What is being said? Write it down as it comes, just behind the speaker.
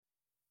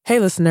Hey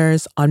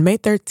listeners, on May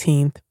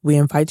 13th, we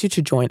invite you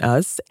to join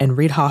us and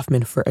Reid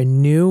Hoffman for a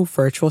new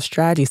virtual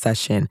strategy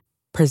session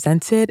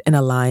presented in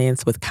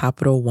alliance with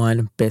Capital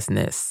One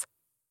Business.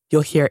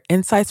 You'll hear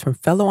insights from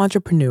fellow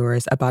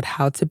entrepreneurs about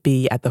how to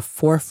be at the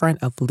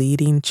forefront of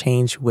leading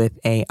change with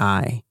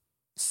AI.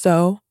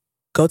 So,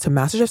 go to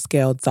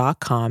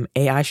mastersofscale.com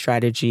AI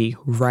strategy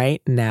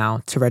right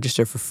now to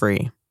register for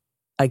free.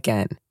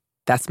 Again,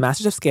 that's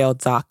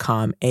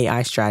mastersofscale.com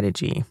AI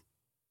strategy.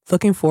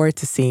 Looking forward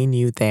to seeing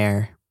you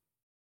there.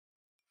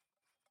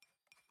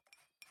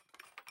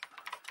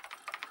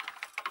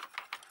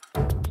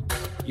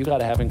 You got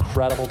to have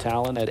incredible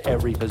talent at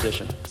every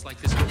position. It's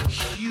like this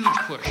huge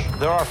push.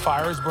 There are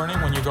fires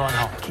burning when you're going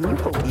home. Can you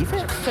believe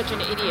it? Such an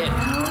idiot.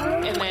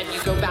 And then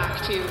you go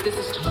back to, this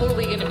is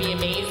totally going to be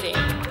amazing.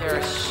 There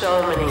are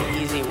so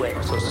many easy ways.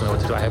 I'm supposed to know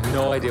what to do. I have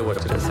no idea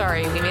what to do.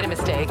 Sorry, we made a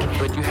mistake.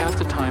 But you have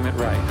to time it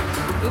right.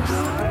 Oops.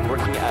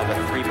 Working out of a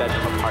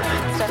 3-bedroom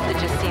apartment. Stuff that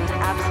just seems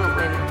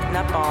absolutely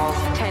nutballs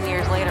 10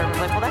 years later. I was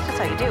like, well, that's just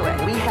how you do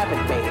it. We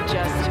haven't made it.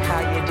 Just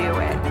how you do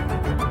it.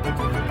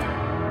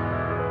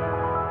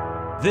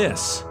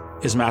 This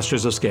is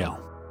Masters of Scale.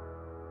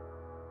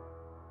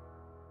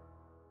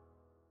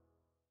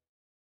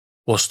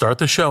 We'll start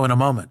the show in a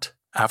moment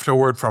after a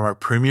word from our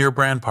premier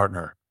brand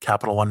partner,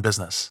 Capital One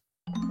Business.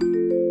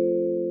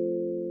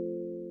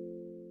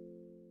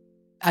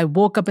 I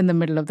woke up in the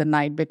middle of the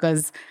night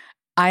because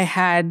I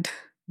had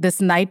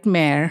this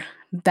nightmare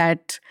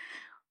that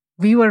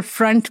we were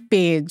front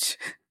page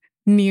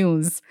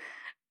news,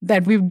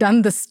 that we've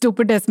done the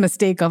stupidest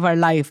mistake of our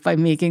life by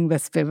making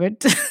this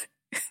pivot.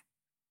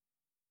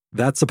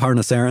 That's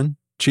Aparna Saran,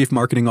 Chief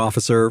Marketing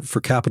Officer for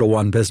Capital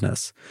One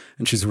Business,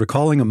 and she's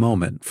recalling a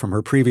moment from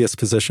her previous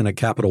position at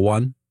Capital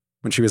One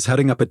when she was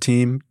heading up a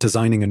team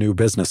designing a new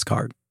business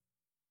card.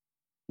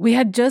 We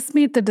had just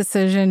made the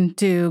decision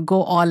to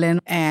go all in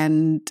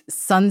and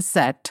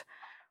sunset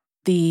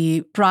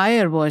the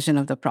prior version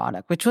of the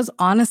product, which was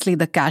honestly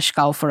the cash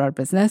cow for our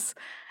business.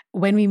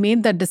 When we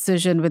made that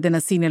decision within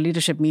a senior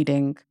leadership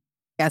meeting,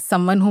 as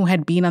someone who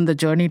had been on the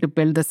journey to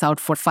build this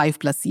out for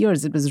 5+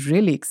 years, it was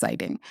really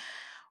exciting.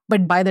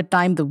 But by the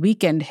time the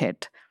weekend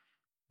hit,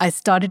 I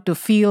started to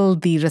feel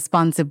the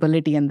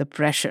responsibility and the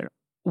pressure.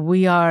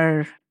 We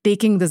are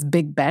taking this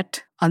big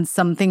bet on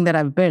something that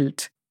I've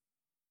built.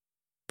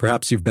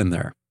 Perhaps you've been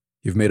there.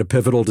 You've made a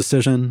pivotal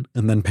decision,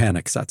 and then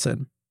panic sets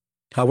in.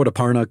 How would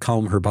Aparna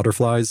calm her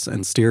butterflies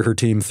and steer her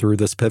team through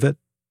this pivot?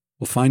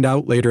 We'll find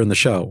out later in the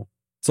show.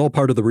 It's all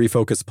part of the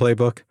Refocus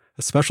Playbook,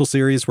 a special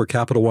series where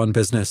Capital One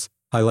Business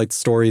highlights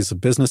stories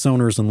of business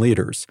owners and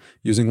leaders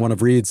using one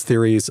of Reid's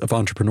theories of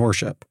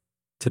entrepreneurship.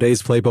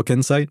 Today's Playbook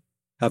Insight: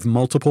 have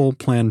multiple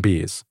Plan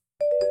Bs.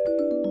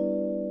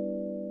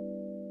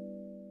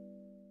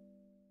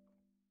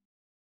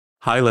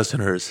 Hi,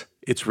 listeners.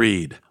 It's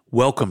Reid.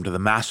 Welcome to the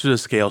Masters of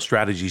Scale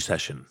strategy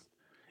session.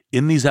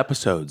 In these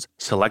episodes,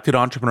 selected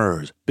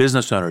entrepreneurs,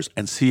 business owners,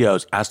 and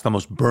CEOs ask the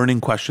most burning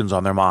questions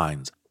on their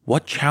minds.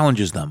 What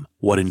challenges them?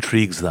 What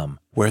intrigues them?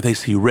 Where they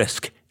see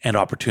risk and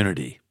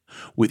opportunity?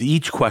 With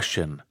each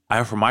question, I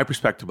offer my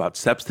perspective about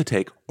steps to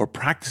take or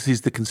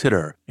practices to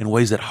consider in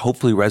ways that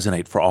hopefully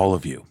resonate for all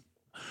of you.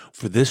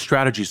 For this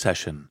strategy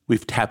session,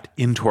 we've tapped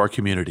into our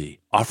community,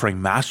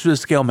 offering Masters of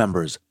Scale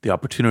members the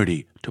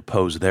opportunity to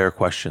pose their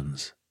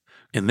questions.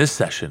 In this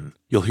session,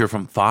 you'll hear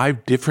from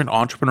 5 different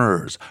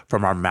entrepreneurs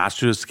from our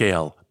Masters of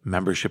Scale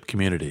membership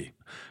community.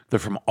 They're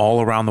from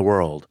all around the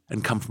world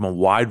and come from a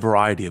wide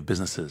variety of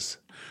businesses.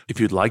 If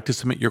you'd like to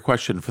submit your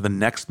question for the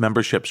next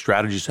membership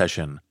strategy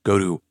session, go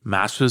to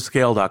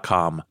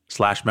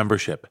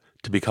mastersofscale.com/membership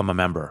to become a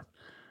member.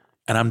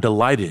 And I'm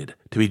delighted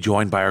to be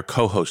joined by our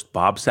co-host,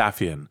 Bob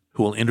Safian,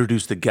 who will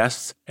introduce the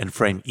guests and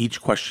frame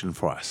each question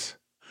for us.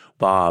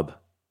 Bob,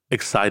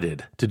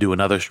 excited to do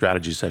another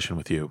strategy session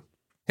with you.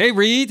 Hey,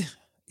 Reid.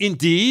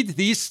 Indeed,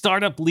 these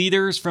startup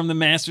leaders from the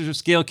Masters of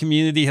Scale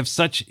community have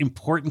such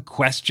important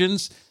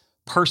questions,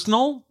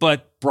 personal,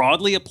 but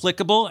broadly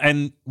applicable.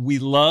 And we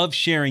love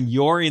sharing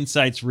your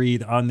insights,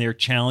 Reid, on their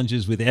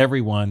challenges with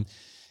everyone.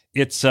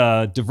 It's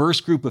a diverse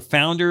group of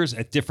founders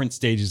at different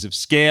stages of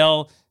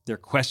scale. Their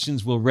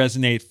questions will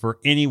resonate for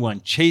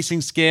anyone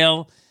chasing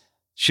scale.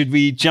 Should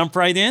we jump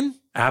right in?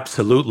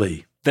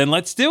 Absolutely. Then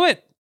let's do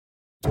it.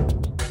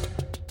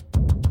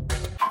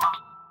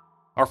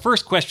 Our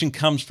first question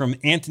comes from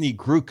Anthony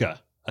Gruca,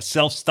 a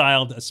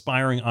self-styled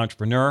aspiring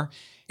entrepreneur.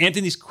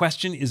 Anthony's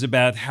question is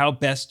about how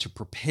best to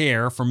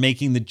prepare for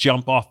making the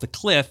jump off the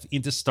cliff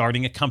into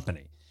starting a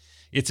company.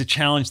 It's a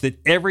challenge that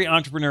every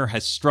entrepreneur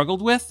has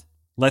struggled with.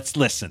 Let's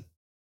listen.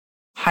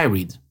 Hi,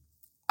 Reid.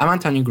 I'm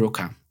Anthony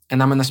Gruca,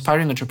 and I'm an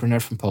aspiring entrepreneur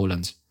from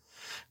Poland,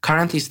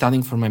 currently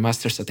studying for my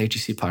master's at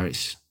HEC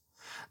Paris.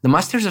 The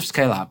Masters of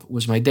Scale Up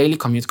was my daily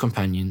commute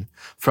companion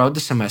throughout the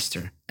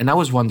semester, and I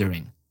was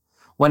wondering,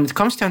 when it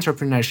comes to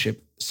entrepreneurship,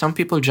 some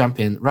people jump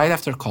in right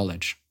after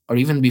college, or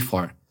even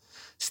before,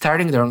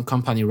 starting their own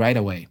company right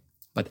away,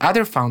 but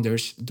other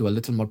founders do a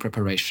little more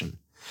preparation.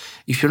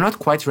 If you're not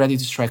quite ready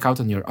to strike out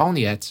on your own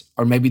yet,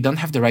 or maybe don't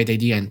have the right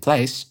idea in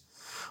place,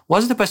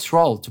 What's the best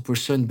role to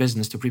pursue in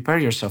business to prepare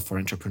yourself for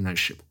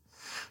entrepreneurship?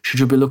 Should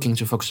you be looking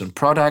to focus on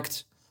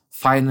product,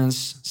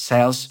 finance,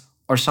 sales,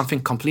 or something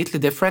completely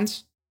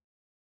different?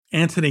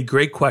 Anthony,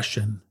 great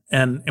question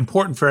and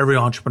important for every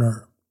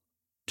entrepreneur.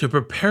 To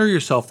prepare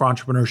yourself for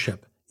entrepreneurship,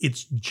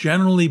 it's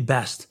generally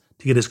best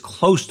to get as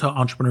close to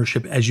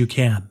entrepreneurship as you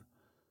can.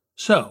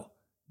 So,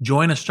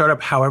 join a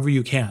startup however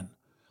you can.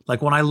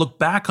 Like when I look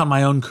back on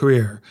my own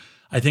career,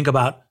 I think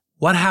about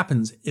what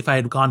happens if I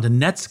had gone to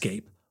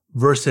Netscape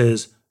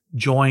versus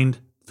joined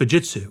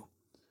Fujitsu.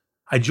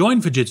 I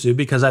joined Fujitsu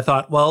because I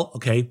thought, well,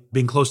 okay,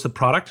 being close to the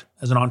product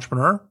as an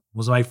entrepreneur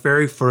was my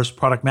very first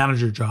product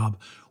manager job,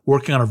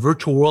 working on a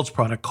virtual worlds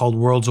product called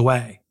Worlds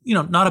Away.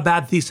 Not a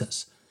bad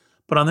thesis.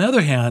 But on the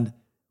other hand,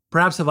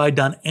 perhaps if I'd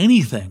done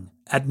anything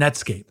at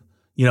Netscape,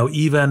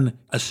 even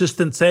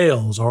assistant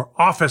sales or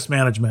office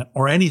management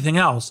or anything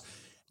else,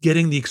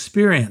 getting the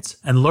experience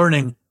and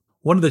learning.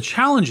 One of the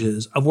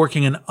challenges of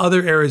working in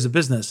other areas of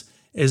business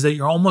is that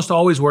you're almost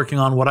always working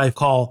on what I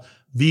call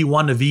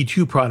V1 to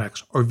V2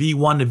 products or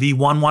V1 to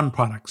V11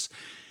 products.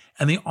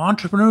 And the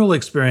entrepreneurial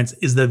experience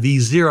is the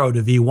V0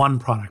 to V1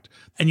 product.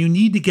 And you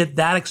need to get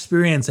that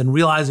experience and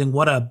realizing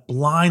what a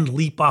blind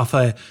leap off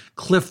a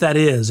cliff that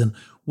is and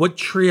what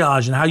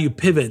triage and how you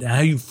pivot and how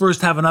you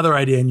first have another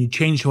idea and you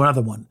change to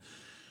another one.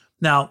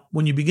 Now,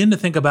 when you begin to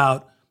think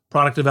about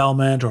product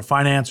development or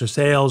finance or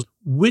sales,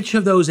 which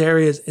of those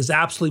areas is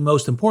absolutely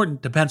most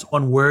important depends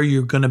on where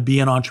you're going to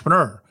be an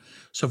entrepreneur.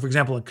 So for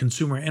example, a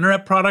consumer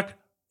internet product,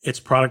 it's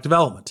product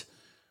development.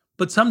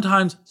 But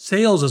sometimes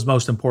sales is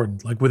most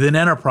important, like within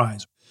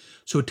enterprise.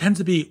 So it tends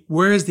to be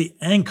where is the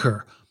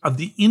anchor of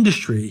the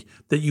industry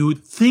that you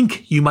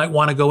think you might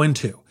want to go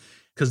into?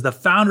 Because the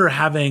founder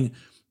having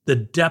the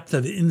depth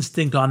of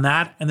instinct on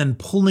that and then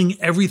pulling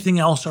everything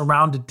else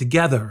around it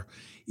together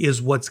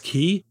is what's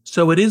key.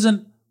 So it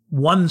isn't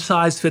one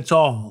size fits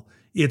all.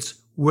 It's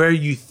where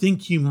you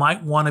think you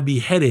might want to be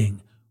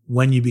heading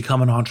when you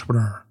become an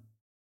entrepreneur.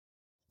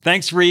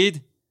 Thanks,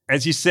 Reed.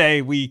 As you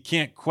say, we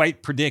can't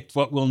quite predict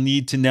what we'll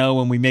need to know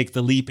when we make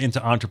the leap into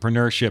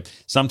entrepreneurship.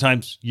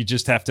 Sometimes you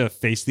just have to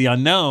face the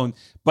unknown,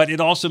 but it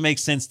also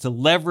makes sense to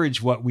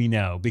leverage what we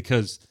know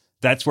because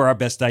that's where our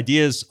best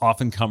ideas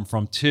often come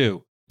from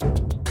too.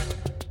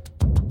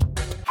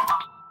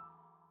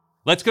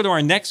 Let's go to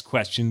our next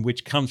question,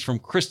 which comes from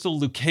Crystal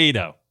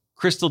Lucado.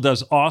 Crystal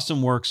does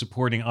awesome work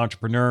supporting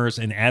entrepreneurs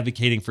and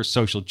advocating for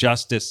social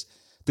justice.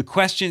 The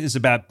question is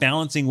about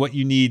balancing what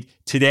you need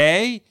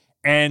today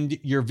and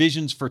your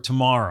visions for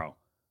tomorrow.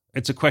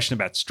 It's a question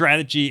about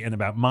strategy and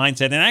about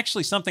mindset, and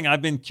actually something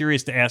I've been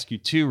curious to ask you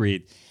too,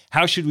 Reed.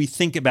 How should we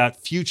think about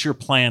future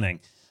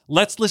planning?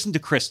 Let's listen to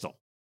Crystal.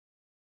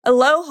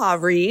 Aloha,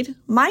 Reed.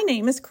 My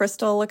name is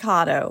Crystal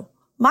Lucado.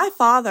 My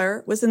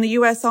father was in the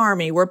U.S.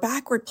 Army, where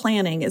backward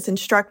planning is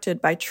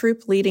instructed by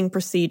troop leading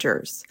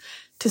procedures.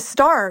 To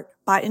start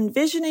by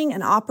envisioning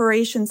an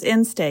operations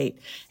end state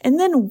and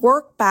then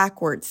work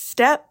backwards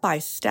step by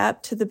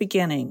step to the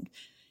beginning.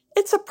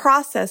 It's a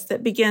process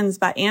that begins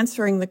by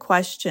answering the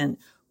question,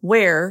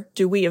 where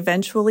do we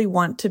eventually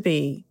want to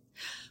be?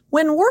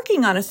 When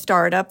working on a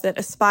startup that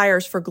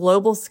aspires for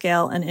global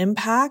scale and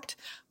impact,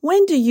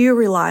 when do you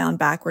rely on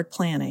backward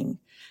planning?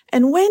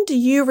 And when do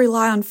you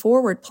rely on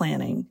forward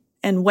planning?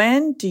 And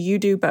when do you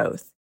do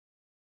both?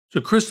 So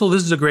Crystal,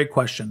 this is a great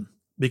question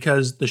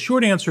because the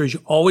short answer is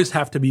you always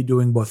have to be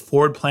doing both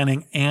forward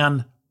planning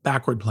and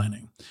backward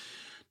planning.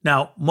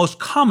 Now, most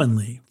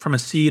commonly from a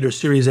seed or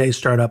Series A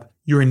startup,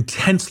 you're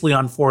intensely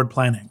on forward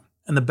planning.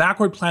 And the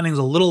backward planning is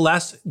a little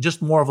less,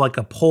 just more of like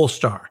a pole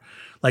star.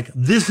 Like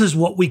this is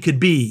what we could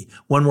be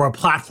when we're a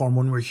platform,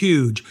 when we're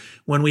huge,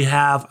 when we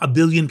have 1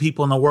 billion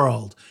people in the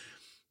world.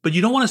 But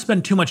you don't want to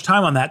spend too much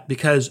time on that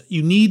because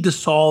you need to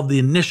solve the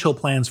initial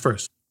plans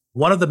first.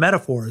 One of the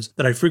metaphors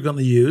that I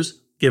frequently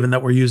use, given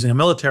that we're using a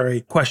military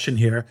question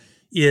here,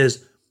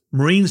 is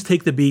Marines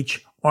take the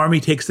beach, Army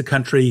takes the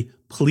country,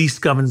 police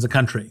governs the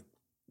country.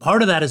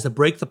 Part of that is to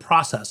break the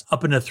process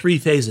up into 3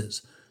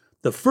 phases.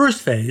 The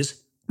first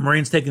phase,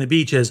 Marines taking the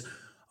beach, is,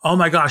 oh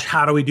my gosh,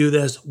 how do we do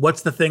this?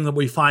 What's the thing that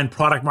we find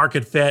product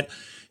market fit?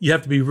 You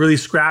have to be really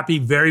scrappy,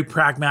 very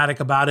pragmatic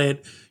about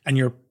it, and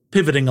you're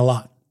pivoting a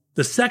lot.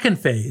 The second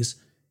phase,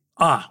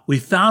 we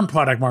found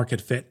product market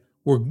fit.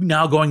 We're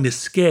now going to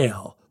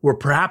scale. We're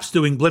perhaps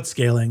doing blitz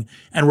scaling,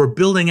 and we're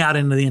building out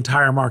into the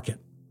entire market.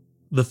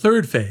 The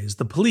third phase,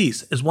 the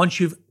police, is once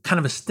you've kind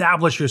of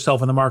established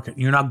yourself in the market,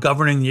 you're not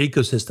governing the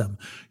ecosystem,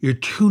 you're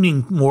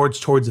tuning more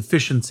towards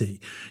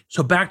efficiency.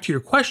 So back to your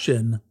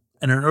question,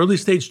 in an early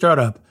stage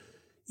startup,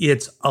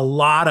 it's a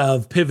lot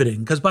of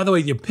pivoting. Because by the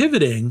way, you're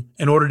pivoting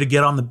in order to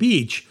get on the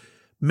beach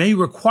may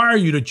require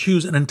you to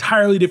choose an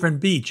entirely different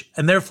beach.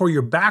 And therefore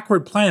your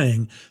backward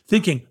planning,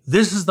 thinking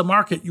this is the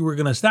market you were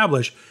going to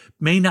establish,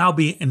 may now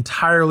be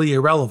entirely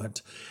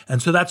irrelevant.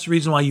 And so that's the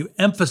reason why you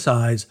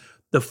emphasize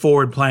the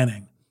forward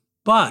planning.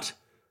 But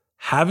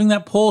having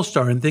that pole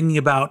star and thinking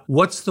about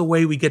what's the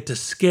way we get to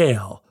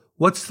scale,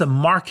 what's the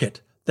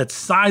market that's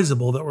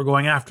sizable that we're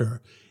going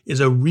after, is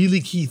a really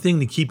key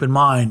thing to keep in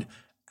mind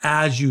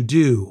as you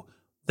do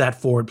that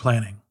forward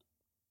planning.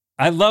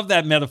 I love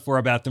that metaphor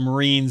about the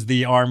Marines,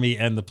 the Army,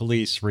 and the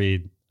police,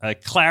 Reed.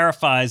 It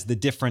clarifies the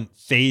different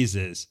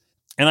phases.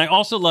 And I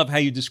also love how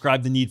you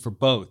describe the need for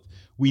both.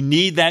 We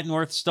need that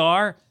North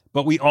Star,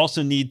 but we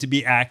also need to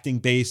be acting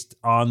based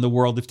on the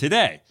world of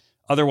today.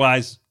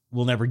 Otherwise,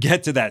 we'll never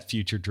get to that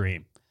future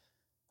dream.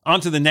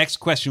 On to the next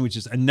question, which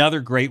is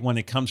another great one.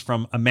 It comes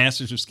from a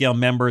Masters of Scale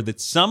member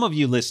that some of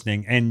you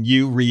listening, and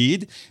you,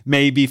 Reed,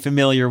 may be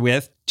familiar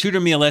with.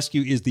 Tudor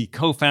Mialescu is the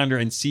co-founder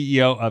and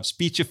CEO of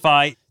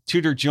Speechify.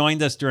 Tudor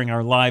joined us during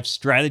our live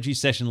strategy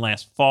session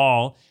last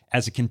fall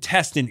as a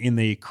contestant in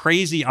the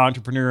crazy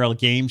entrepreneurial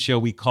game show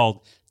we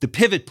called The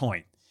Pivot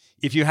Point.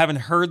 If you haven't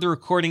heard the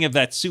recording of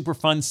that super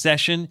fun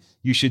session,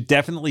 you should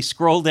definitely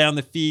scroll down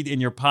the feed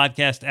in your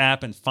podcast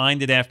app and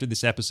find it after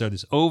this episode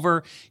is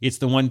over. It's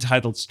the one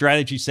titled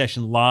Strategy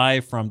Session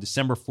Live from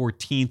December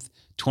 14th,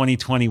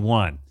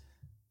 2021.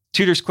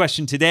 Tudor's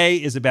question today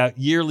is about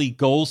yearly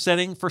goal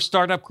setting for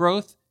startup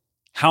growth.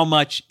 How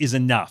much is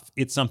enough?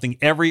 It's something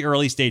every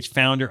early stage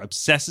founder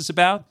obsesses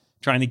about,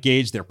 trying to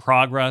gauge their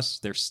progress,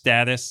 their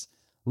status.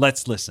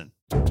 Let's listen.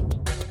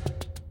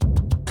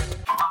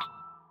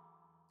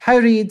 Hi,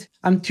 Reed.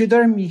 I'm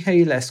Tudor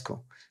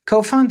Mihailescu,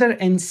 co-founder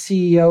and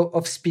CEO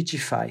of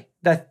Speechify,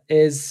 that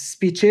is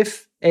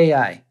Speechif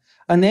AI,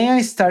 an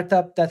AI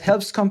startup that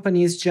helps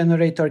companies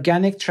generate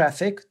organic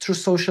traffic through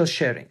social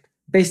sharing,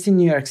 based in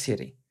New York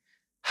City.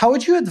 How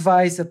would you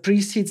advise a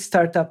pre-seed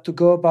startup to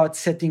go about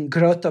setting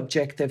growth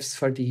objectives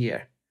for the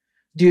year?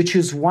 Do you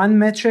choose one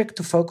metric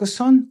to focus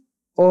on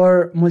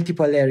or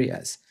multiple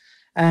areas?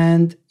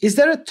 And is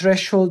there a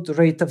threshold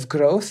rate of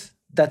growth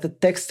that a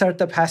tech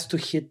startup has to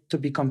hit to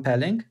be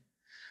compelling?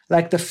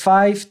 Like the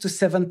 5 to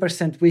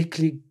 7%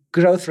 weekly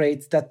growth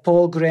rate that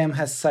Paul Graham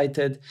has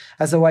cited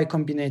as a Y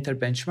Combinator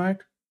benchmark?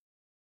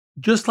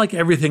 Just like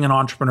everything in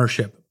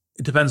entrepreneurship,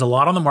 it depends a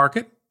lot on the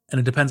market and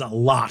it depends a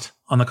lot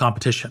on the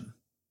competition.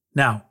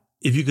 Now,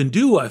 if you can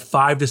do a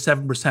 5 to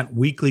 7%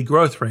 weekly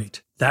growth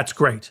rate, that's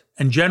great.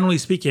 And generally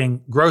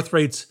speaking, growth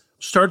rates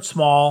start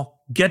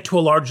small, get to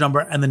a large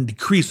number, and then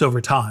decrease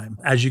over time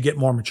as you get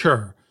more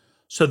mature.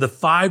 So the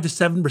 5 to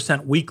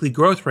 7% weekly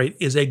growth rate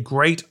is a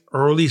great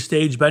early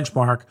stage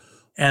benchmark,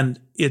 and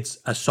it's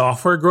a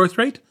software growth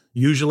rate.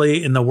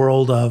 Usually in the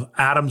world of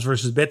atoms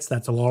versus bits,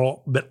 that's a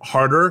little bit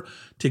harder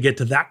to get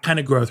to that kind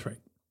of growth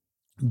rate.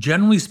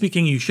 Generally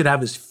speaking, you should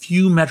have as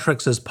few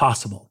metrics as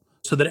possible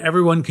so that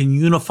everyone can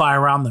unify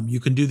around them. You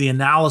can do the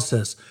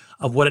analysis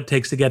of what it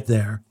takes to get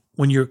there.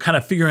 When you're kind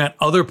of figuring out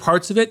other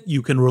parts of it,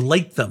 you can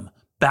relate them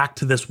back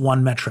to this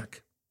one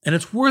metric. And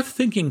it's worth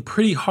thinking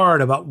pretty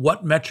hard about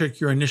what metric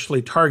you're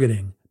initially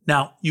targeting.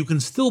 Now, you can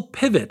still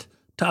pivot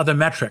to other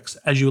metrics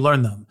as you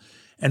learn them.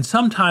 And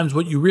sometimes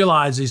what you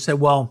realize is you say,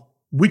 well,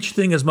 which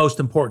thing is most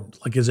important?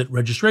 Like, is it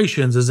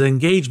registrations? Is it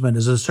engagement?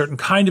 Is it a certain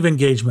kind of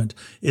engagement?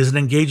 Is it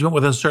engagement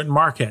with a certain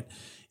market?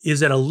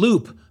 Is it a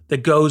loop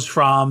that goes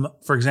from,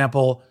 for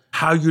example,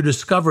 how you're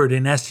discovered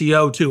in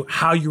SEO to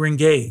how you're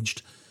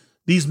engaged?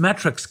 These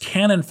metrics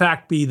can, in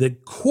fact, be the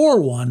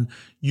core one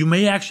you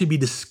may actually be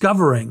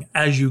discovering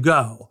as you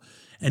go.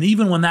 And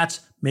even when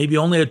that's maybe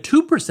only a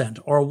 2%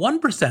 or a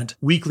 1%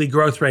 weekly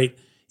growth rate,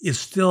 it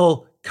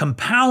still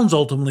compounds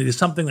ultimately to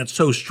something that's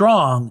so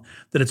strong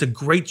that it's a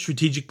great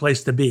strategic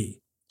place to be.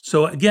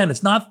 So again,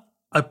 it's not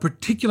a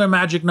particular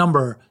magic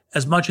number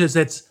as much as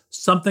it's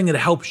something that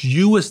helps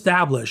you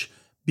establish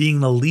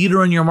being the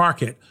leader in your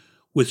market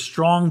with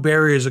strong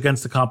barriers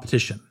against the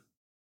competition.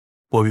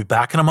 We'll be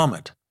back in a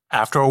moment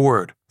after a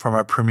word from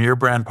our premier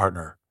brand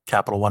partner,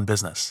 Capital One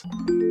Business.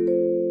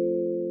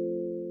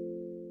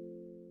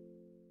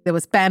 There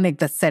was panic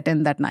that set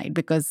in that night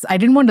because I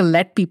didn't want to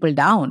let people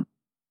down.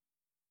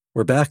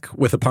 We're back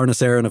with Aparna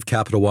Saran of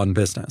Capital One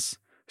Business.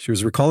 She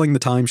was recalling the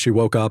time she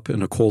woke up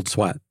in a cold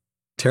sweat,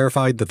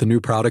 terrified that the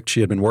new product she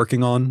had been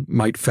working on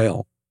might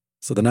fail.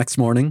 So the next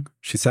morning,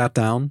 she sat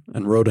down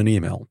and wrote an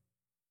email.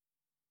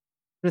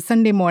 It was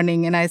Sunday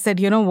morning, and I said,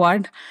 you know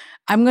what?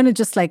 I'm going to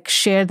just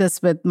share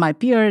this with my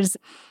peers.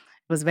 It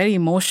was very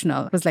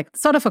emotional. It was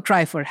sort of a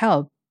cry for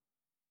help.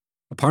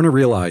 Aparna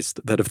realized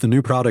that if the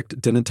new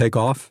product didn't take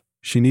off,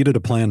 she needed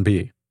a plan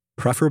B,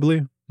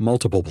 preferably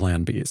multiple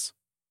plan Bs.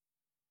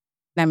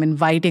 I'm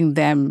inviting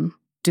them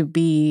to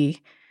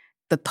be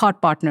the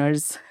thought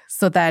partners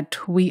so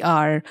that we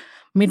are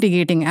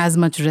mitigating as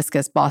much risk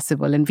as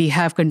possible and we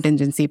have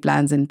contingency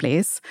plans in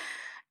place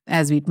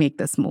as we make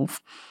this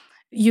move.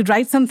 You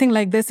write something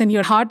like this and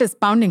your heart is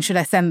pounding, should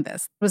I send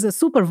this? It was a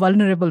super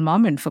vulnerable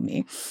moment for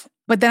me.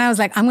 But then I was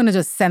like, I'm going to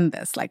just send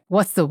this.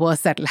 What's the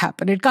worst that'll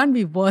happen? It can't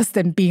be worse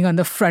than being on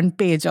the front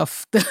page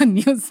of the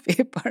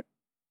newspaper.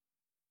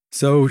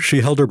 So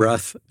she held her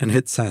breath and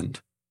hit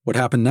send. What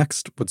happened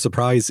next would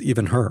surprise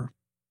even her.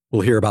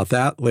 We'll hear about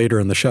that later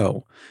in the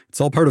show.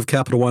 It's all part of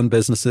Capital One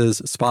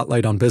Business's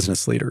Spotlight on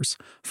Business Leaders,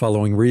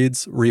 following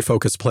Reed's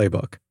Refocus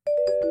Playbook.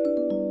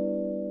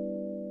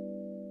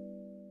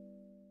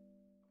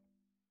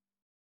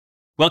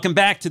 Welcome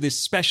back to this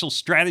special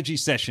strategy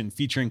session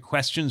featuring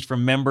questions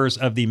from members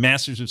of the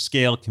Masters of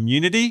Scale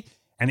community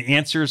and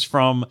answers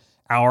from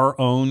our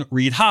own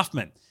Reed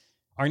Hoffman.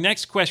 Our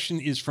next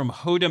question is from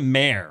Hoda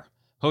Mayer.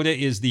 Hoda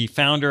is the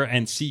founder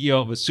and CEO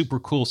of a super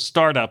cool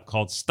startup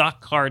called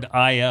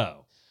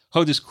Stockcard.io.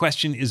 Hoda's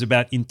question is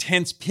about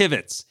intense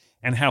pivots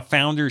and how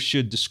founders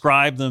should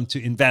describe them to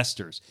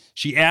investors.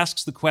 She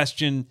asks the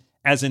question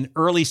as an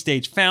early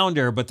stage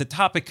founder, but the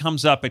topic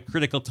comes up at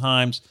critical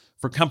times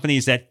for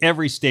companies at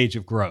every stage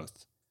of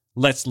growth.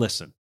 Let's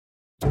listen.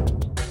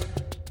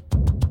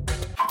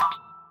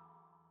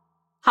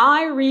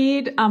 Hi,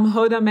 Reed. I'm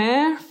Hoda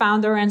Meher,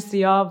 founder and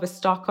CEO of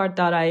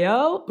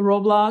Stockcard.io,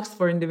 Roblox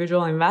for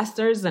individual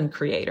investors and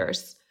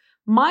creators.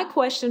 My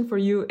question for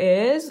you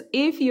is,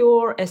 if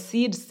you're a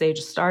seed stage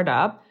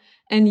startup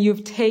and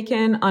you've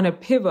taken on a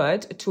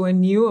pivot to a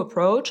new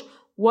approach,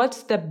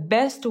 what's the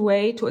best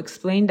way to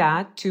explain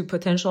that to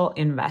potential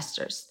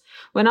investors?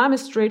 When I'm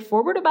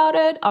straightforward about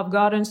it, I've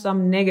gotten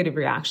some negative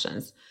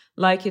reactions,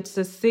 like it's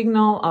a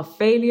signal of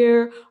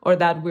failure or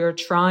that we're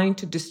trying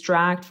to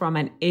distract from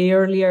an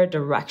earlier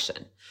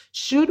direction.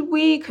 Should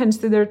we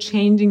consider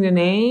changing the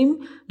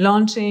name,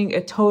 launching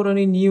a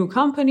totally new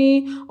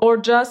company, or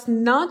just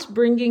not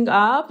bringing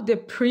up the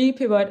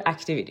pre-pivot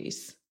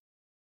activities?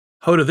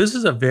 Hoda, this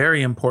is a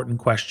very important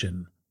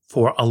question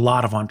for a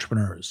lot of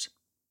entrepreneurs.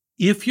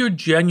 If you're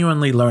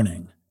genuinely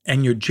learning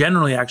and you're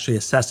generally actually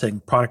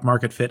assessing product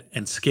market fit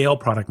and scale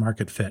product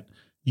market fit,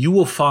 you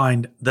will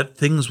find that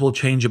things will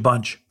change a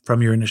bunch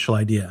from your initial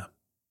idea.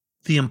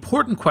 The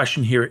important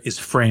question here is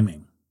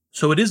framing.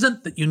 So it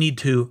isn't that you need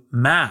to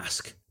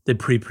mask the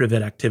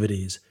pre-pivot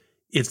activities,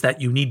 it's that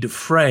you need to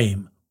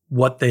frame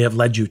what they have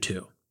led you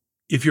to.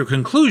 If your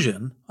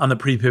conclusion on the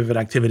pre-pivot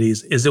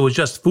activities is it was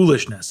just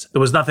foolishness,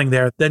 there was nothing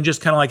there, then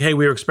just kind of like, hey,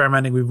 we were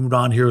experimenting, we've moved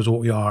on, here's what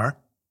we are.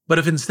 But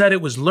if instead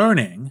it was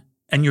learning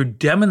and you're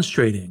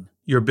demonstrating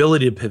your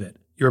ability to pivot,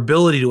 your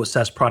ability to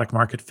assess product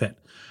market fit,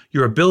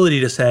 your ability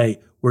to say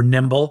we're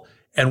nimble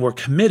and we're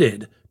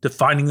committed to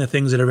finding the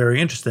things that are very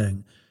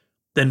interesting,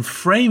 then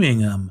framing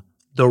them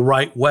the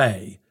right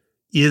way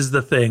is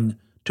the thing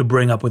to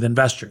bring up with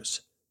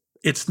investors.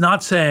 It's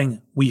not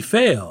saying we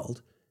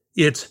failed,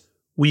 it's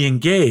we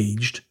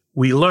engaged,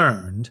 we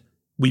learned,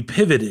 we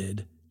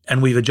pivoted,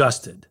 and we've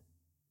adjusted.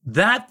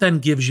 That then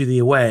gives you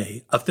the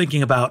way of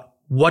thinking about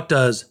what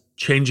does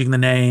changing the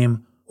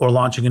name or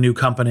launching a new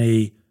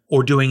company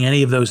or doing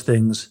any of those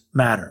things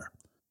matter.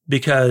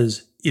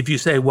 Because if you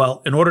say,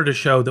 well, in order to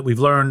show that we've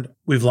learned,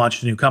 we've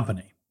launched a new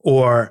company,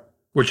 or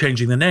we're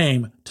changing the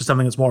name to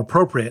something that's more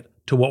appropriate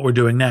to what we're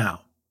doing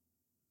now.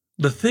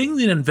 The thing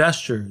that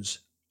investors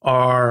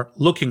are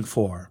looking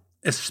for,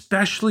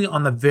 especially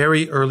on the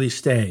very early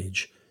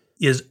stage,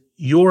 is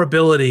your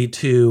ability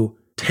to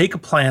take a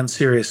plan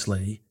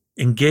seriously,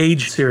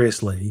 engage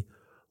seriously,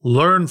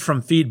 learn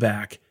from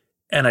feedback,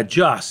 and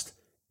adjust.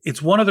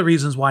 It's one of the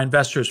reasons why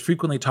investors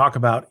frequently talk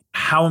about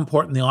how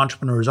important the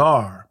entrepreneurs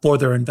are for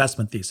their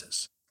investment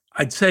thesis.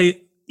 I'd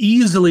say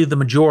easily the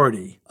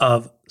majority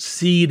of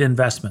seed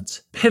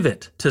investments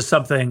pivot to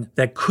something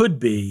that could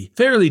be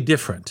fairly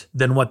different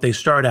than what they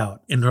start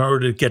out in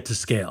order to get to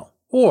scale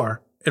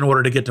or in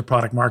order to get to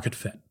product market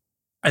fit.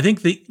 I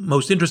think the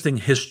most interesting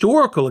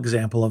historical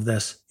example of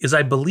this is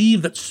I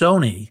believe that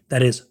Sony,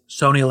 that is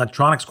Sony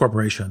Electronics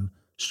Corporation,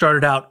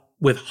 started out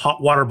with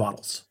hot water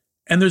bottles.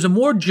 And there's a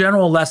more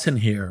general lesson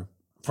here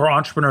for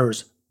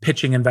entrepreneurs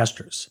pitching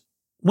investors.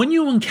 When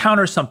you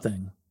encounter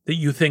something that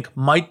you think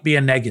might be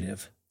a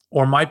negative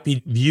or might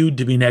be viewed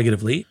to be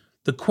negatively,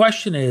 the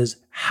question is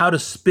how to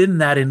spin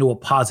that into a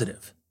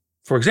positive.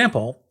 For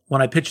example,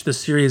 when I pitched the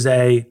Series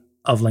A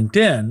of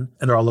LinkedIn, and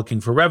they're all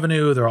looking for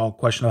revenue, they're all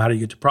questioning how do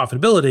you get to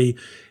profitability,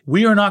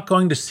 we are not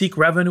going to seek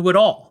revenue at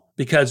all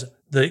because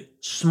the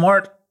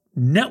smart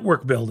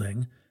network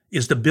building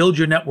is to build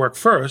your network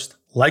first,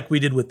 like we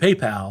did with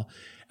PayPal,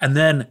 and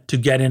then to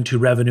get into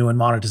revenue and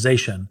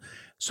monetization.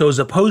 So as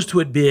opposed to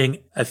it being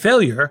a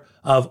failure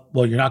of,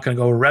 well, you're not going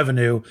to go with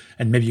revenue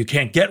and maybe you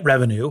can't get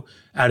revenue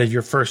out of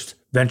your first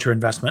venture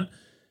investment,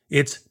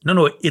 it's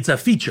a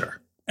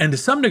feature. And to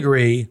some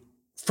degree,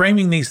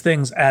 framing these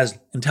things as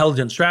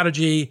intelligent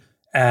strategy,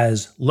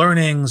 as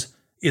learnings,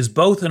 is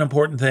both an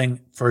important thing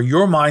for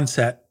your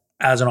mindset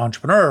as an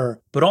entrepreneur,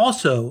 but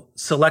also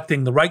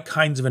selecting the right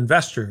kinds of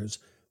investors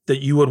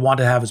that you would want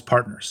to have as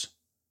partners.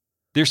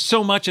 There's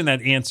so much in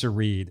that answer,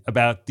 Reed,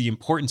 about the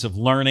importance of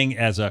learning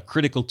as a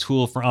critical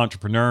tool for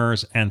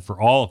entrepreneurs and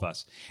for all of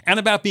us, and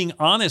about being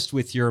honest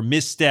with your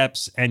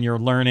missteps and your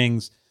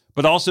learnings,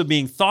 but also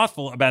being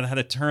thoughtful about how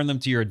to turn them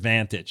to your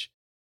advantage.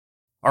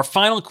 Our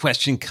final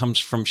question comes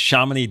from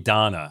Shamini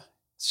Dana.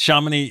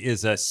 Shamini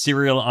is a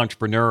serial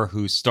entrepreneur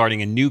who's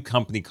starting a new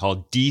company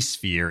called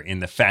D-Sphere in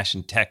the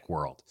fashion tech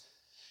world.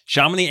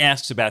 Shamini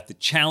asks about the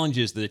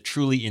challenges that a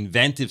truly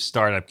inventive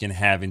startup can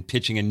have in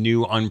pitching a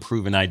new,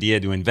 unproven idea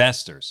to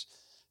investors.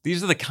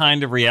 These are the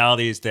kind of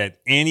realities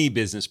that any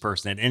business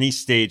person at any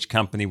stage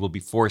company will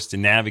be forced to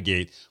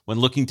navigate when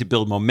looking to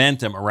build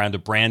momentum around a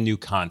brand new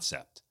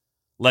concept.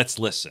 Let's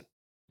listen.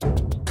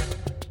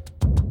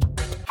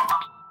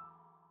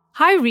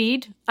 Hi,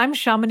 Reed. I'm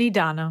Shamini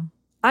Dana.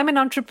 I'm an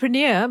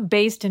entrepreneur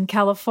based in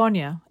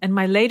California, and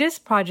my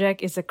latest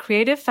project is a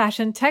creative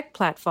fashion tech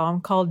platform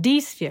called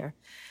D-Sphere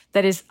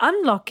that is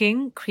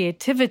unlocking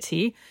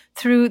creativity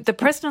through the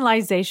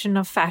personalization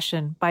of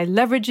fashion by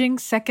leveraging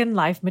second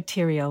life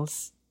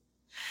materials.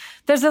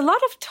 There's a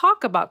lot of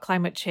talk about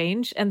climate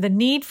change and the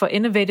need for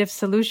innovative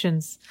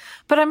solutions,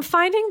 but I'm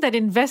finding that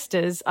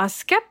investors are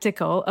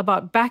skeptical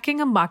about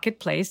backing a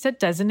marketplace that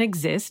doesn't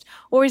exist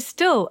or is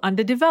still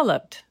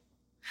underdeveloped.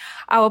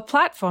 Our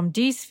platform,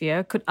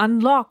 dSphere, could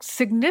unlock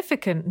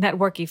significant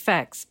network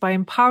effects by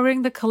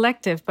empowering the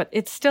collective, but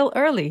it's still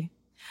early.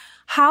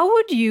 How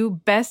would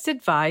you best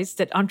advise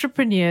that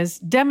entrepreneurs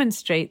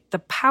demonstrate the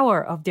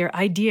power of their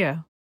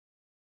idea?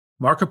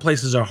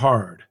 Marketplaces are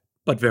hard,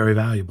 but very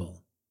valuable.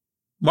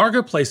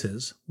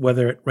 Marketplaces,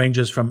 whether it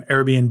ranges from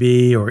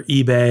Airbnb or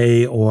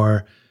eBay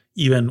or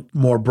even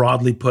more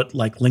broadly put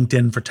like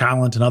LinkedIn for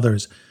talent and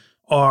others,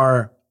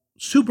 are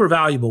super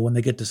valuable when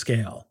they get to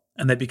scale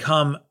and they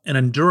become an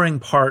enduring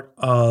part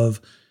of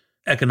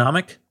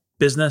economic,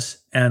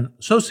 business, and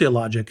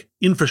sociologic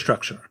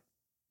infrastructure.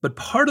 But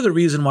part of the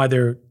reason why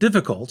they're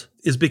difficult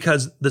is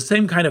because the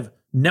same kind of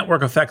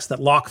network effects that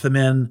lock them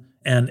in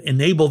and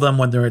enable them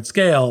when they're at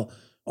scale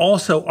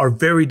also are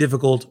very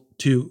difficult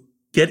to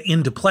get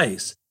into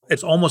place.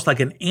 It's almost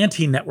like an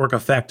anti-network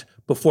effect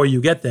before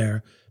you get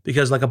there,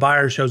 because like a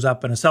buyer shows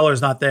up and a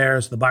seller's not there,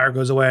 so the buyer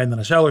goes away, and then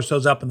a seller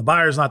shows up and the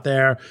buyer's not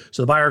there,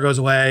 so the buyer goes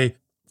away.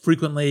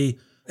 Frequently,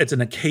 it's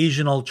an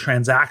occasional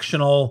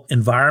transactional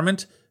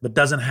environment, but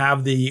doesn't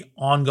have the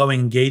ongoing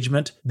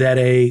engagement that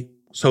a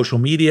social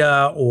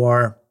media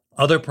or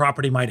other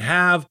property might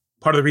have.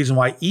 Part of the reason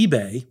why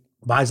eBay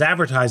buys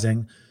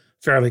advertising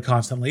fairly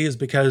constantly is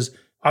because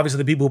obviously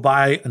the people who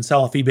buy and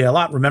sell off eBay a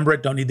lot remember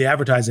it, don't need the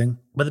advertising.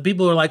 But the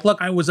people who are like,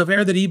 look, I was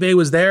aware that eBay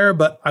was there,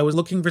 but I was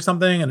looking for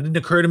something and it didn't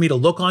occur to me to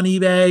look on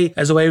eBay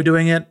as a way of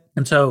doing it.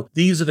 And so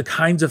these are the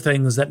kinds of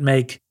things that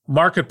make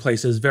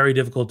marketplaces very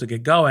difficult to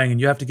get going.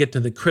 And you have to get to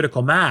the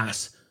critical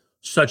mass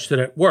such that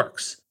it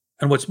works.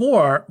 And what's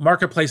more,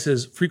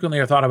 marketplaces frequently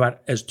are thought about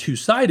as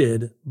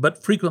two-sided,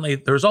 but frequently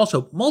there's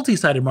also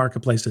multi-sided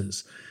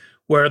marketplaces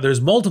where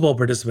there's multiple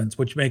participants,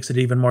 which makes it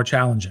even more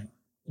challenging.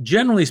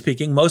 Generally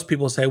speaking, most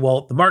people say,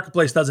 well, the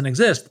marketplace doesn't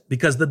exist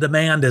because the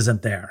demand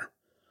isn't there.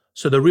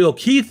 So the real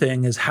key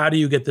thing is, how do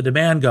you get the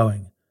demand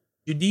going?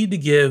 You need to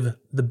give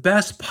the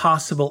best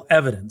possible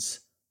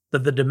evidence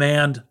that the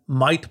demand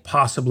might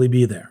possibly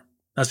be there.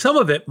 Now, some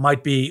of it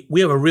might be,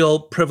 we have a real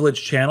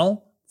privileged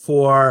channel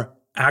for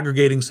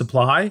aggregating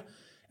supply.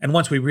 And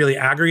once we really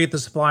aggregate the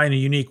supply in a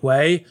unique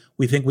way,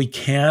 we think we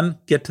can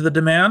get to the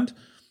demand.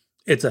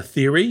 It's a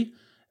theory,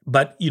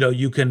 but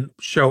you can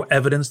show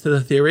evidence to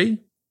the theory.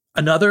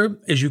 Another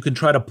is you can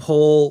try to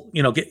pull,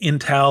 get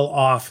intel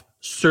off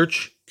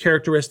search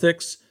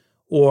characteristics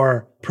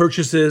or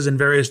purchases in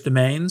various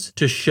domains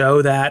to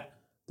show that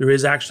there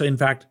is actually, in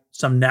fact,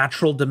 some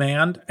natural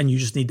demand and you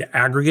just need to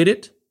aggregate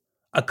it.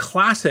 A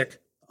classic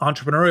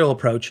entrepreneurial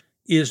approach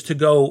is to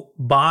go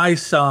buy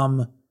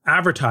some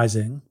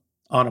advertising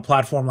on a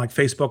platform like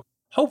Facebook,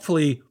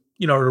 hopefully,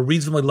 at a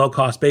reasonably low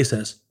cost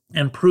basis,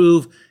 and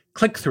prove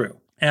click-through.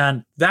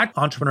 And that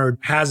entrepreneur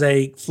has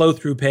a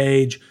flow-through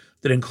page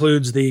that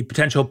includes the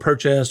potential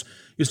purchase.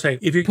 You say,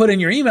 if you put in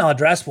your email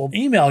address, we'll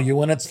email you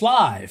when it's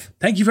live.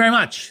 Thank you very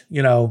much,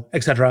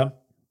 etc.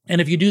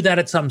 And if you do that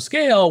at some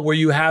scale where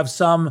you have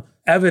some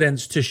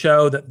evidence to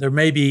show that there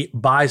may be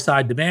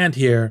buy-side demand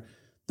here,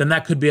 then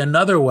that could be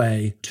another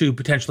way to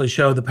potentially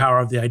show the power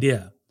of the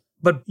idea.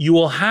 But you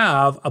will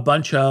have a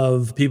bunch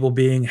of people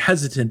being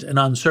hesitant and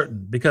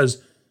uncertain,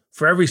 because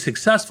for every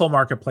successful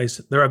marketplace,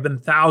 there have been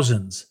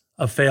thousands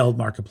of failed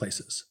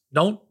marketplaces.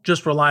 Don't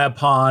just rely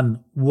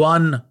upon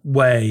one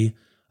way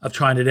of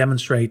trying to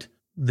demonstrate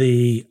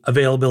the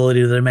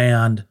availability of the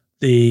demand,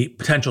 the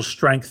potential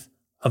strength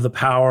of the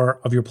power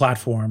of your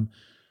platform,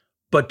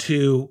 but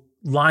to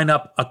line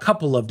up a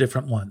couple of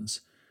different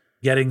ones,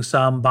 getting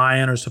some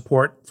buy-in or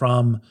support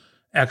from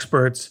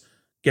experts,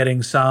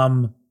 getting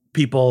some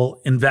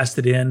people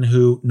invested in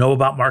who know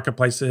about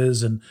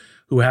marketplaces and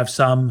who have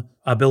some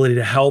ability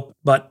to help.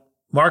 But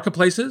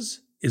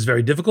marketplaces is a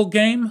very difficult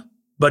game,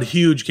 but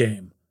huge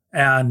game.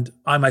 And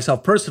I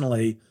myself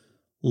personally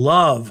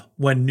love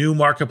when new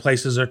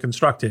marketplaces are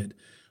constructed,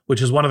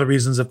 which is one of the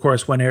reasons, of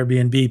course, when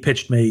Airbnb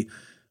pitched me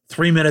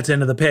 3 minutes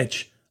into the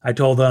pitch, I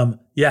told them,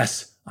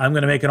 yes, I'm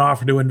going to make an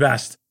offer to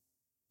invest.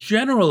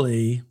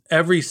 Generally,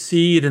 every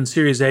seed and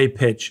Series A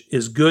pitch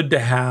is good to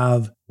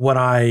have what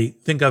I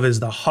think of as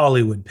the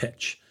Hollywood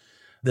pitch.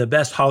 The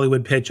best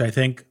Hollywood pitch, I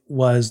think,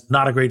 was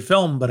not a great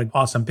film, but an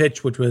awesome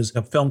pitch, which was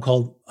a film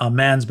called A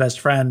Man's Best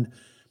Friend.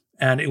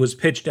 And it was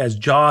pitched as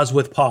Jaws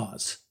with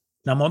Paws.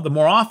 Now, the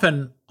more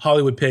often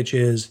Hollywood pitch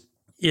is,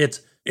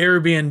 it's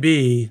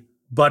Airbnb,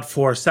 but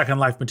for Second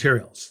Life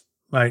materials,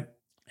 right?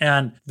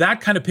 And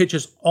that kind of pitch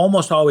is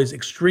almost always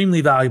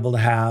extremely valuable to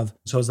have.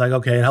 So it's like,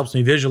 okay, it helps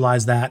me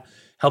visualize that,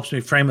 helps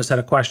me frame a set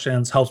of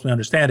questions, helps me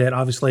understand it.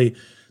 Obviously,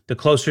 the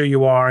closer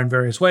you are in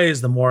various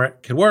ways, the more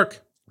it can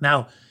work.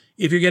 Now,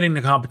 if you're getting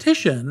into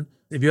competition,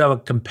 if you have a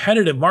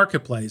competitive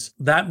marketplace,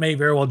 that may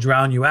very well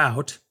drown you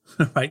out,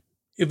 right?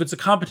 If it's a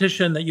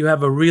competition that you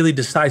have a really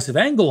decisive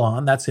angle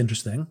on, that's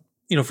interesting.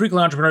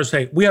 Frequently entrepreneurs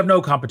say, we have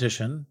no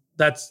competition.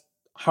 That's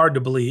hard to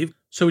believe.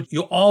 So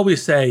you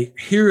always say,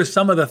 here are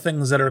some of the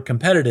things that are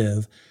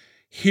competitive.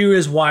 Here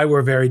is why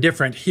we're very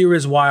different. Here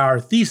is why our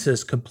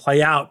thesis could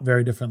play out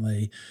very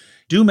differently.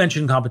 Do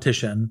mention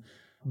competition,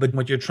 but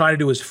what you're trying to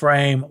do is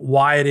frame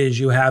why it is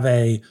you have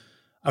a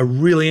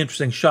really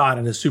interesting shot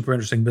at a super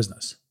interesting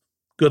business.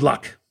 Good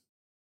luck.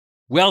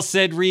 Well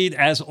said, Reed,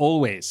 as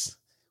always.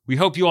 We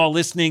hope you all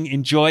listening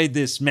enjoyed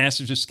this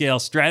Masters of Scale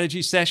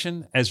strategy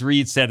session. As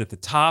Reed said at the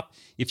top,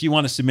 if you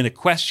want to submit a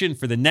question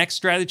for the next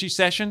strategy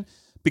session,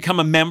 become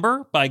a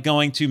member by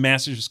going to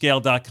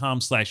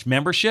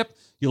mastersofscale.com/membership.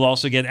 You'll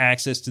also get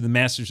access to the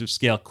Masters of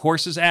Scale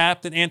Courses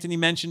app that Anthony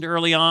mentioned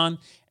early on,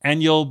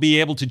 and you'll be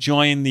able to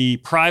join the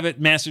private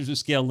Masters of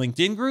Scale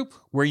LinkedIn group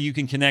where you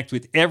can connect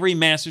with every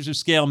Masters of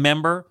Scale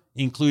member,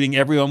 including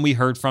everyone we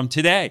heard from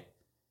today.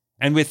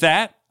 And with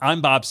that,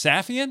 I'm Bob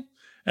Safian.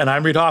 And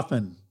I'm Reed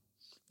Hoffman.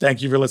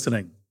 Thank you for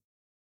listening.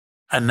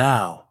 And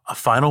now, a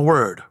final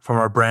word from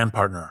our brand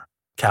partner,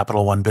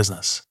 Capital One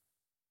Business.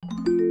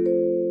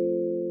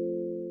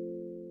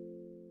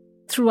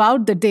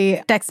 Throughout the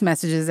day, text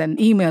messages and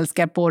emails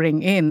kept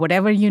pouring in.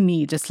 Whatever you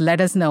need, just let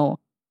us know.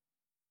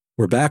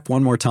 We're back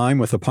one more time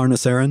with Aparna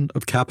Saran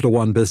of Capital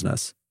One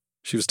Business.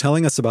 She was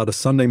telling us about a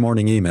Sunday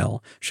morning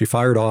email she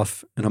fired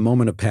off in a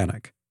moment of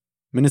panic.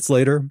 Minutes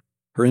later,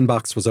 her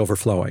inbox was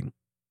overflowing.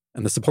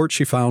 And the support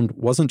she found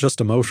wasn't just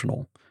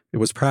emotional, it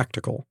was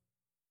practical.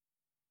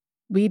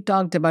 We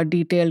talked about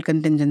detailed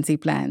contingency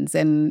plans,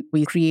 and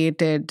we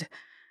created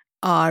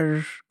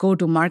our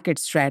go-to-market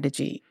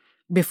strategy.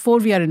 Before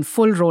we are in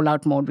full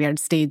rollout mode, we had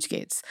stage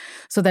gates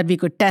so that we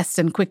could test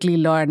and quickly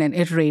learn and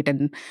iterate.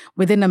 And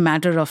within a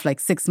matter of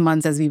 6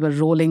 months, as we were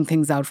rolling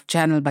things out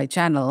channel by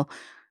channel,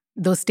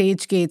 those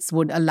stage gates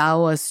would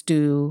allow us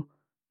to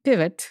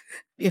pivot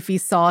if we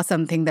saw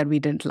something that we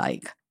didn't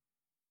like.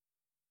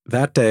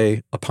 That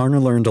day,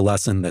 Aparna learned a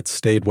lesson that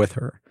stayed with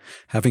her.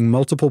 Having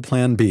multiple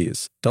plan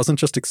Bs doesn't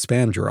just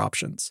expand your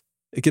options.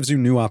 It gives you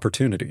new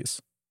opportunities.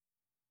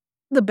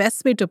 The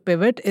best way to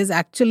pivot is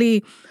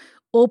actually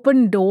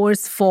open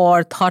doors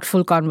for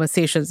thoughtful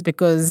conversations,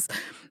 because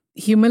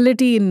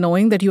humility in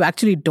knowing that you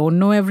actually don't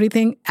know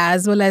everything,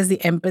 as well as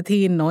the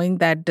empathy in knowing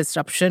that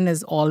disruption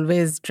is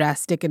always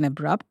drastic and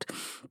abrupt,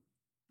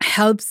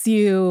 helps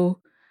you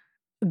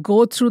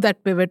go through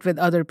that pivot with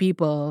other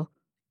people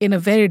in a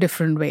very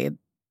different way.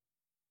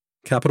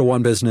 Capital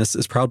One Business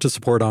is proud to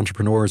support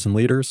entrepreneurs and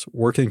leaders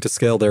working to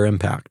scale their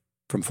impact,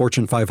 from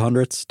Fortune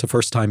 500s to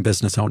first-time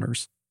business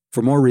owners.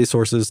 For more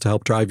resources to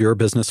help drive your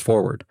business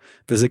forward,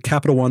 visit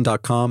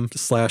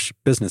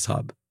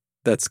CapitalOne.com/businesshub.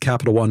 That's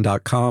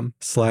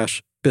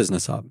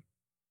CapitalOne.com/businesshub.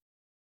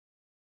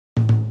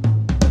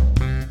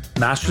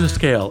 Masters of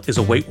Scale is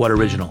a Wait What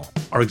original.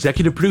 Our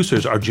executive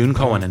producers are June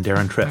Cohen and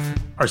Darren Triff.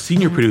 Our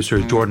senior producer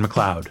is Jordan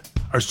McLeod.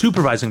 Our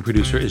supervising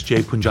producer is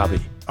Jay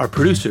Punjabi. Our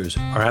producers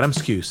are Adam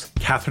Skuse,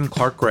 Catherine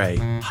Clark-Gray,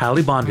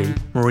 Hailey Bondi,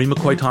 Marie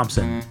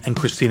McCoy-Thompson, and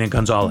Christina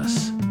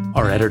Gonzalez.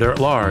 Our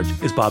editor-at-large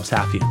is Bob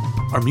Safian.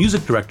 Our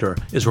music director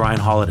is Ryan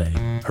Holiday.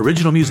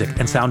 Original music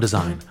and sound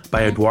design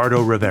by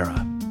Eduardo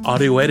Rivera.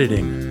 Audio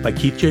editing by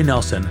Keith J.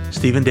 Nelson,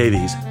 Stephen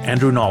Davies,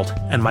 Andrew Nault,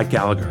 and Mike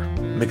Gallagher.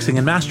 Mixing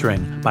and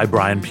mastering by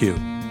Brian Pugh.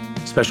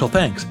 Special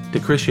thanks to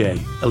Chris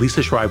Ye,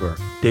 Elisa Schreiber,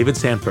 David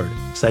Sanford,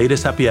 Saida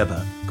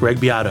Sapieva, Greg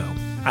Beato,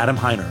 Adam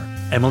Heiner,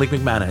 Emily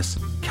McManus,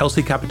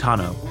 Kelsey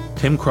Capitano,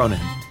 Tim Cronin,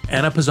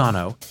 Anna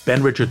Pisano,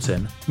 Ben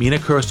Richardson, Mina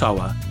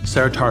Kurosawa,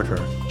 Sarah Tartar,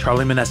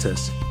 Charlie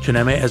Meneses,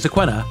 Chineme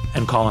Ezequena,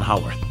 and Colin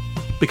Howarth.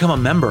 Become a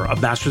member of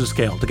Masters of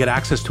Scale to get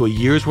access to a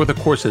year's worth of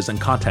courses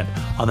and content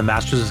on the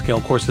Masters of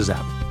Scale Courses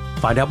app.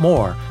 Find out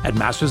more at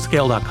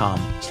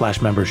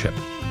mastersofscale.com/membership.